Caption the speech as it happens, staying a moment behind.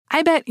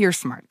I bet you're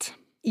smart.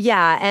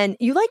 Yeah, and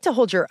you like to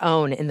hold your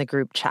own in the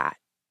group chat.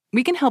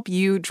 We can help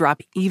you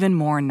drop even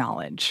more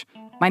knowledge.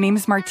 My name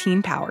is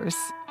Martine Powers.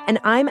 And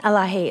I'm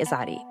Elahe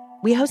Izadi.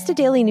 We host a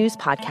daily news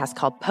podcast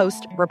called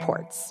Post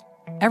Reports.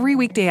 Every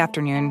weekday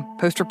afternoon,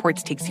 Post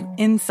Reports takes you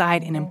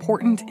inside an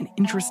important and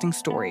interesting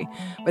story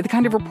with the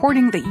kind of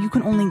reporting that you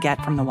can only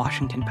get from the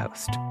Washington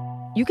Post.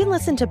 You can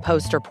listen to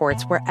Post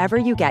Reports wherever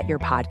you get your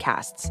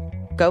podcasts.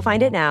 Go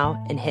find it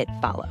now and hit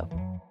follow.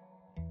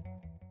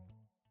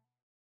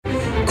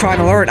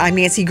 Crime Alert, I'm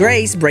Nancy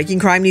Grace. Breaking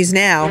crime news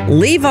now.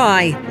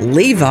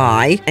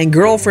 Levi, and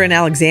girlfriend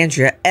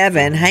Alexandria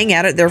Evan hang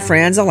out at their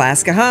friend's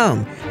Alaska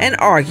home. An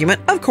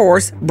argument, of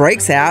course,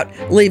 breaks out.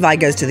 Levi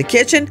goes to the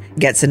kitchen,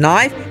 gets a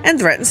knife, and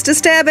threatens to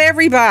stab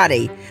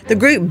everybody. The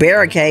group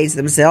barricades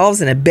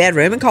themselves in a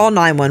bedroom and call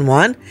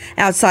 911.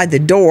 Outside the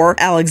door,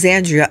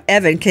 Alexandria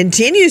Evan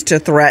continues to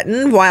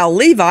threaten while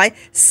Levi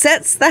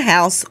sets the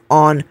house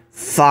on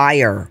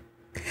fire.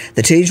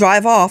 The two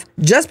drive off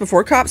just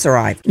before cops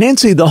arrive.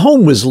 Nancy, the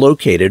home was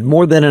located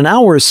more than an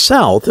hour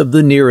south of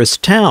the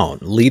nearest town,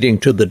 leading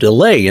to the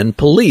delay in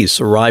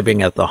police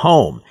arriving at the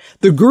home.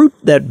 The group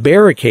that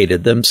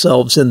barricaded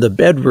themselves in the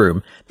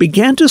bedroom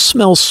began to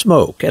smell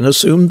smoke and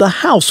assumed the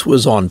house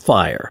was on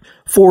fire.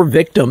 4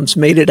 victims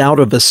made it out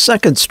of a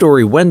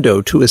second-story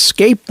window to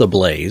escape the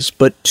blaze,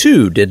 but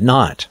 2 did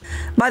not.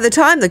 By the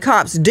time the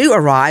cops do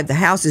arrive, the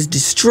house is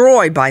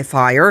destroyed by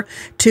fire.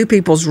 2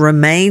 people's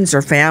remains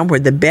are found where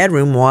the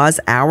bedroom was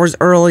hours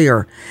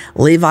earlier.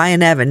 Levi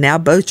and Evan now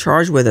both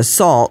charged with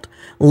assault.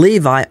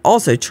 Levi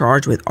also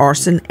charged with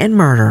arson and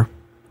murder.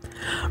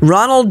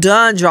 Ronald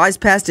Dunn drives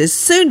past his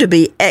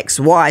soon-to-be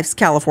ex-wife's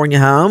California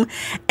home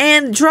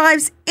and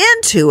drives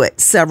into it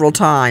several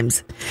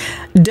times.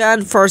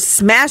 Dunn first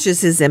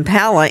smashes his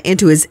Impala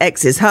into his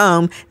ex's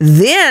home,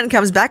 then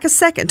comes back a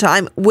second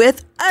time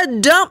with a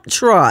dump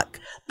truck.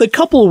 The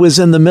couple was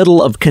in the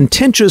middle of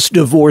contentious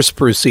divorce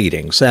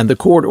proceedings, and the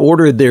court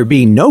ordered there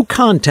be no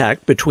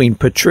contact between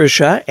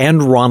Patricia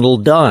and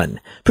Ronald Dunn.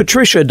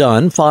 Patricia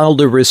Dunn filed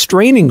a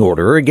restraining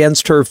order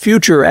against her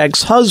future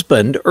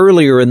ex-husband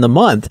earlier in the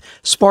month,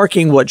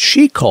 sparking what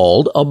she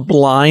called a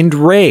blind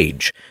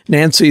rage.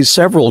 Nancy's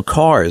several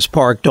cars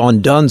parked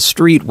on Dunn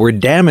Street were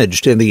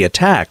damaged in the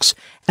attacks,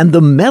 and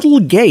the metal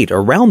gate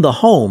around the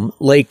home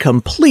lay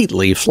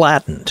completely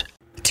flattened.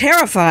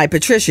 Terrified,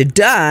 Patricia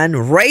Dunn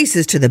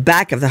races to the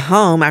back of the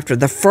home after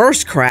the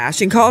first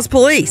crash and calls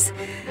police.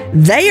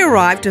 They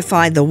arrive to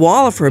find the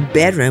wall of her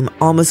bedroom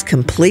almost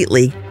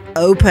completely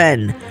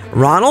open.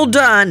 Ronald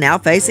Dunn now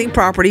facing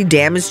property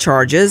damage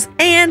charges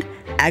and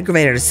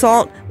aggravated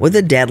assault with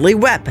a deadly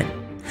weapon.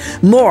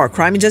 More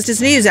Crime and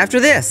Justice News after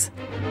this.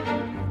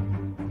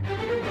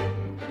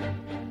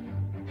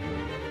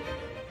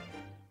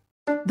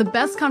 The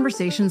best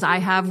conversations I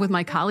have with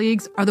my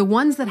colleagues are the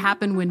ones that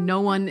happen when no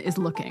one is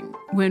looking,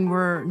 when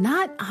we're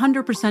not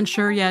 100%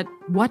 sure yet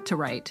what to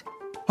write.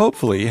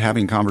 Hopefully,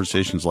 having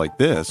conversations like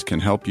this can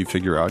help you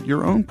figure out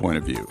your own point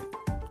of view.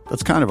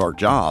 That's kind of our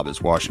job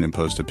as Washington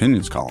Post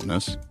opinions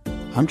columnists.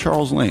 I'm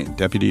Charles Lane,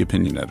 Deputy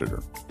Opinion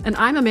Editor. And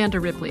I'm Amanda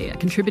Ripley, a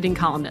contributing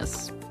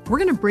columnist. We're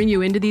going to bring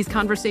you into these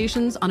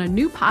conversations on a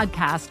new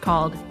podcast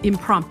called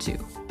Impromptu.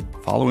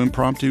 Follow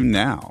Impromptu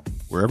now,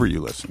 wherever you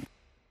listen.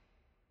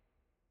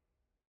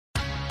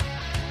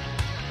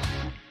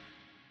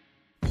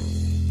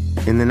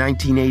 In the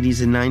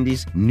 1980s and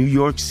 90s, New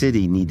York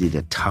City needed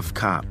a tough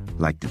cop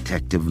like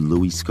Detective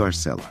Louis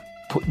Scarcella.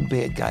 Putting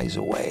bad guys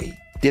away.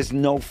 There's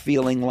no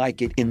feeling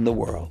like it in the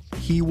world.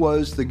 He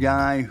was the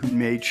guy who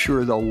made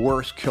sure the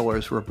worst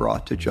killers were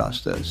brought to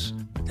justice.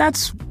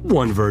 That's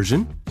one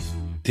version.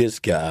 This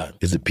guy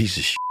is a piece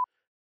of shit.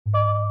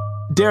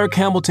 Derek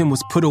Hamilton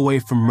was put away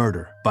for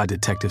murder by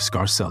Detective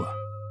Scarcella.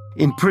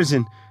 In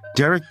prison,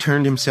 Derek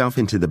turned himself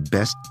into the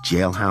best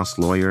jailhouse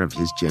lawyer of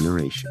his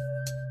generation.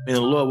 And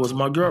the law was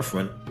my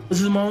girlfriend. This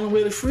is my only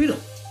way to freedom.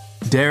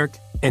 Derek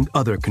and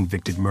other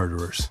convicted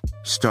murderers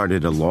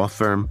started a law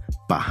firm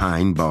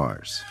behind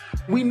bars.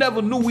 We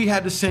never knew we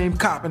had the same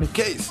cop in the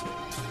case.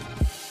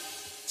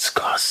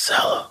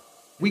 Scarcella.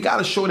 We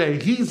gotta show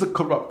that he's a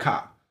corrupt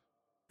cop.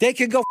 They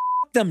can go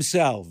f***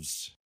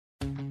 themselves.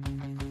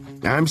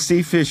 I'm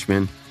Steve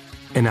Fishman.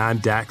 And I'm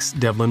Dax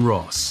Devlin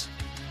Ross.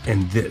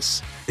 And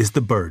this is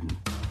The Burden.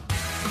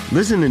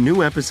 Listen to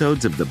new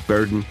episodes of The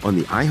Burden on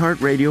the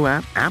iHeartRadio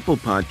app, Apple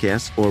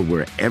Podcasts, or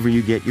wherever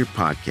you get your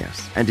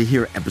podcasts. And to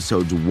hear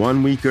episodes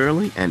 1 week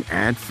early and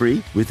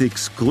ad-free with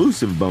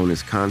exclusive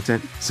bonus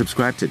content,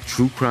 subscribe to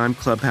True Crime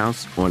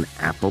Clubhouse on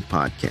Apple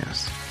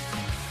Podcasts.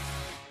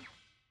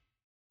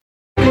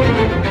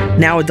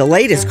 Now with the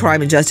latest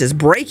crime and justice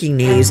breaking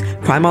news,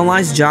 Crime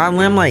Online's John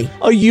Limley.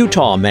 A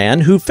Utah man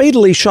who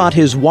fatally shot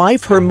his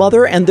wife, her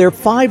mother, and their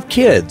 5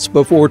 kids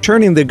before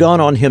turning the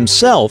gun on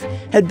himself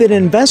had been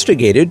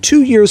investigated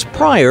 2 years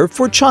prior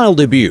for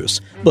child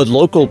abuse. But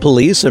local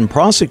police and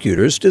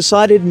prosecutors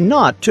decided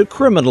not to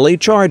criminally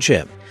charge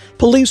him.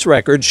 Police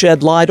records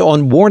shed light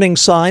on warning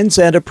signs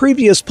and a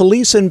previous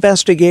police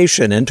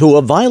investigation into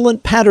a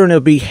violent pattern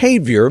of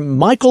behavior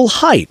Michael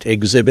Haidt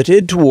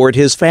exhibited toward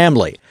his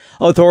family.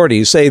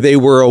 Authorities say they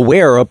were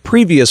aware of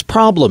previous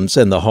problems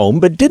in the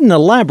home but didn't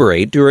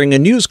elaborate during a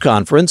news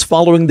conference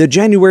following the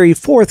January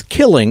 4th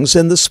killings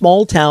in the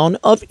small town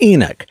of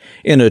Enoch.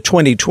 In a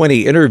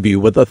 2020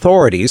 interview with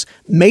authorities,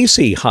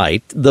 Macy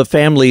Height, the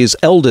family's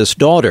eldest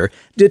daughter,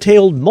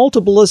 detailed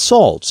multiple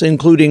assaults,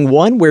 including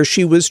one where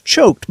she was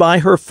choked by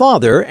her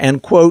father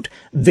and, quote,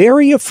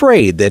 very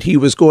afraid that he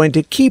was going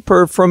to keep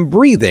her from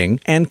breathing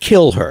and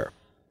kill her.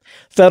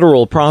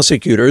 Federal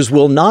prosecutors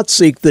will not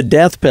seek the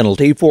death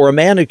penalty for a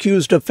man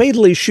accused of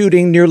fatally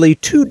shooting nearly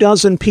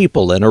 24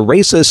 people in a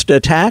racist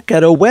attack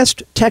at a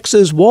West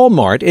Texas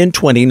Walmart in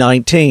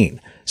 2019.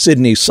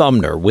 Sydney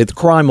Sumner with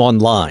Crime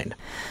Online.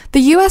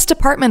 The U.S.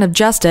 Department of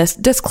Justice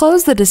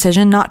disclosed the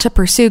decision not to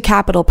pursue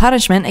capital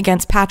punishment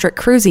against Patrick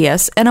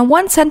Crusius in a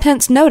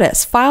one-sentence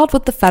notice filed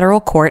with the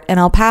federal court in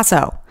El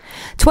Paso.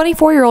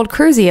 24-year-old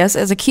Crusius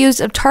is accused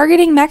of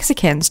targeting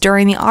Mexicans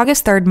during the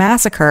August 3rd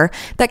massacre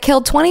that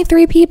killed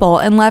 23 people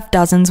and left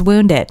dozens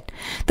wounded.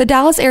 The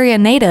Dallas area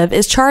native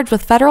is charged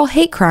with federal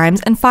hate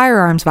crimes and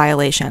firearms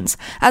violations,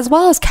 as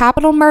well as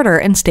capital murder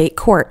in state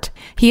court.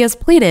 He has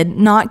pleaded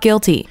not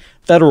guilty.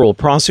 Federal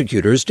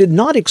prosecutors did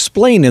not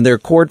explain in their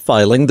court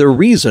filing the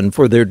reason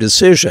for their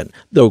decision,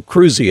 though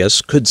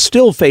Crusius could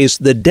still face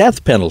the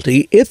death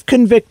penalty if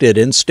convicted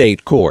in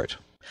state court.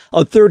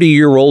 A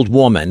 30-year-old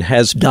woman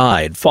has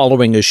died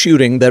following a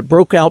shooting that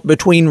broke out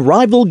between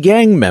rival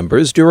gang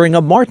members during a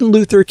Martin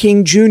Luther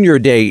King Jr.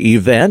 Day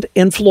event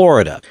in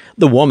Florida.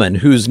 The woman,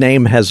 whose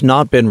name has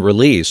not been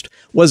released,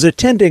 was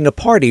attending a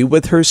party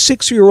with her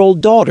 6-year-old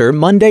daughter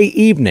Monday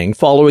evening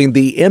following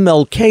the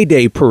MLK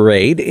Day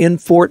parade in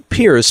Fort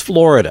Pierce,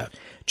 Florida.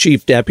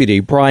 Chief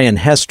Deputy Brian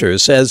Hester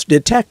says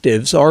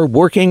detectives are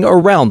working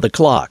around the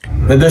clock.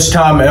 At this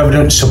time,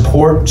 evidence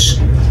supports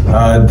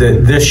that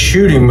this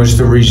shooting was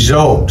the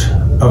result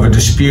of a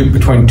dispute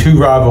between two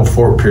rival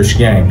Fort Pierce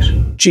gangs.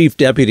 Chief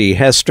Deputy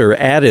Hester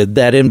added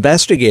that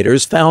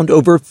investigators found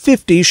over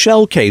 50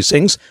 shell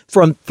casings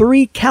from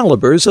 3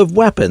 calibers of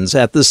weapons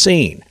at the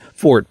scene.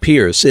 Fort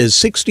Pierce is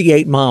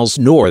 68 miles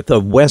north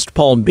of West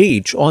Palm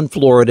Beach on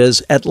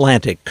Florida's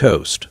Atlantic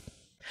coast.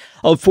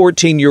 A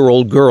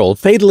 14-year-old girl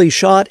fatally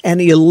shot an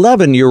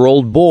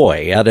 11-year-old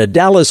boy at a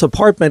Dallas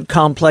apartment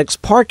complex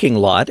parking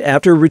lot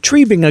after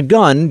retrieving a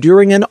gun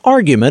during an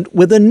argument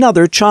with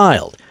another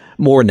child.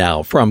 More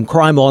now from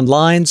Crime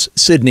Online's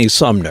Sydney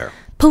Sumner.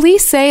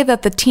 Police say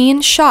that the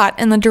teen shot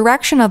in the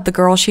direction of the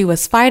girl she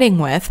was fighting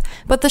with,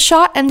 but the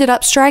shot ended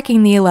up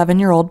striking the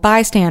 11-year-old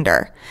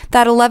bystander.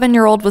 That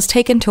 11-year-old was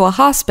taken to a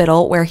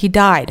hospital where he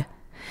died.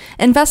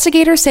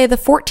 Investigators say the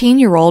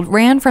 14-year-old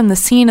ran from the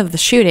scene of the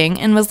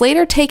shooting and was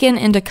later taken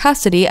into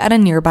custody at a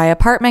nearby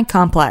apartment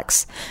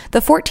complex. The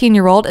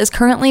 14-year-old is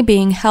currently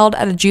being held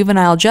at a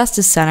juvenile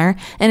justice center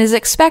and is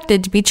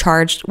expected to be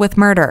charged with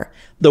murder.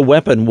 The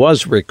weapon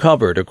was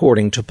recovered,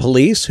 according to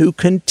police, who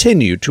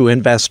continue to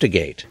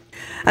investigate.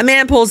 A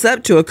man pulls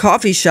up to a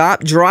coffee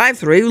shop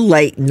drive-thru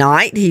late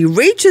night. He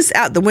reaches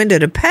out the window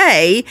to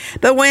pay,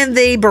 but when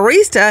the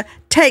barista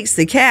takes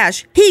the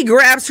cash, he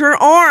grabs her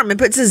arm and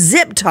puts a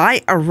zip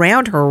tie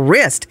around her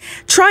wrist,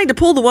 trying to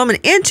pull the woman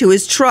into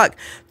his truck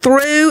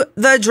through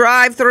the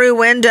drive-thru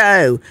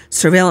window.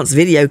 Surveillance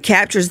video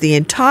captures the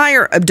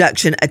entire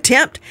abduction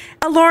attempt.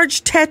 A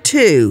large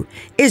tattoo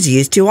is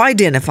used to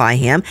identify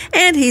him,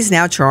 and he's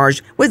now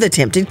charged with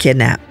attempted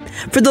kidnap.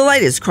 For the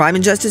latest crime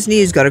and justice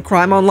news, go to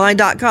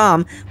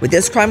crimeonline.com. With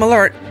this crime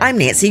alert, I'm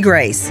Nancy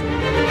Grace.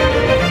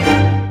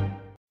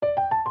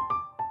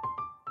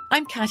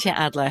 I'm Katya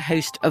Adler,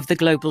 host of The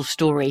Global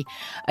Story.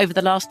 Over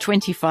the last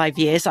 25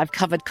 years, I've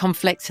covered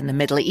conflicts in the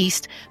Middle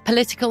East,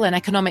 political and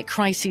economic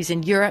crises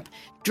in Europe,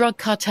 drug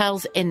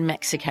cartels in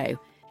Mexico.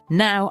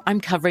 Now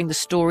I'm covering the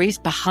stories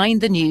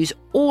behind the news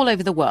all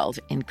over the world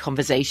in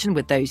conversation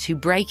with those who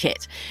break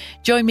it.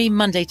 Join me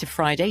Monday to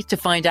Friday to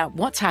find out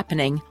what's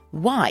happening,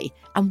 why,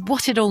 and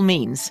what it all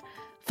means.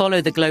 Follow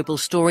The Global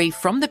Story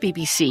from the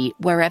BBC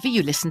wherever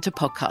you listen to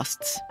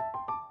podcasts.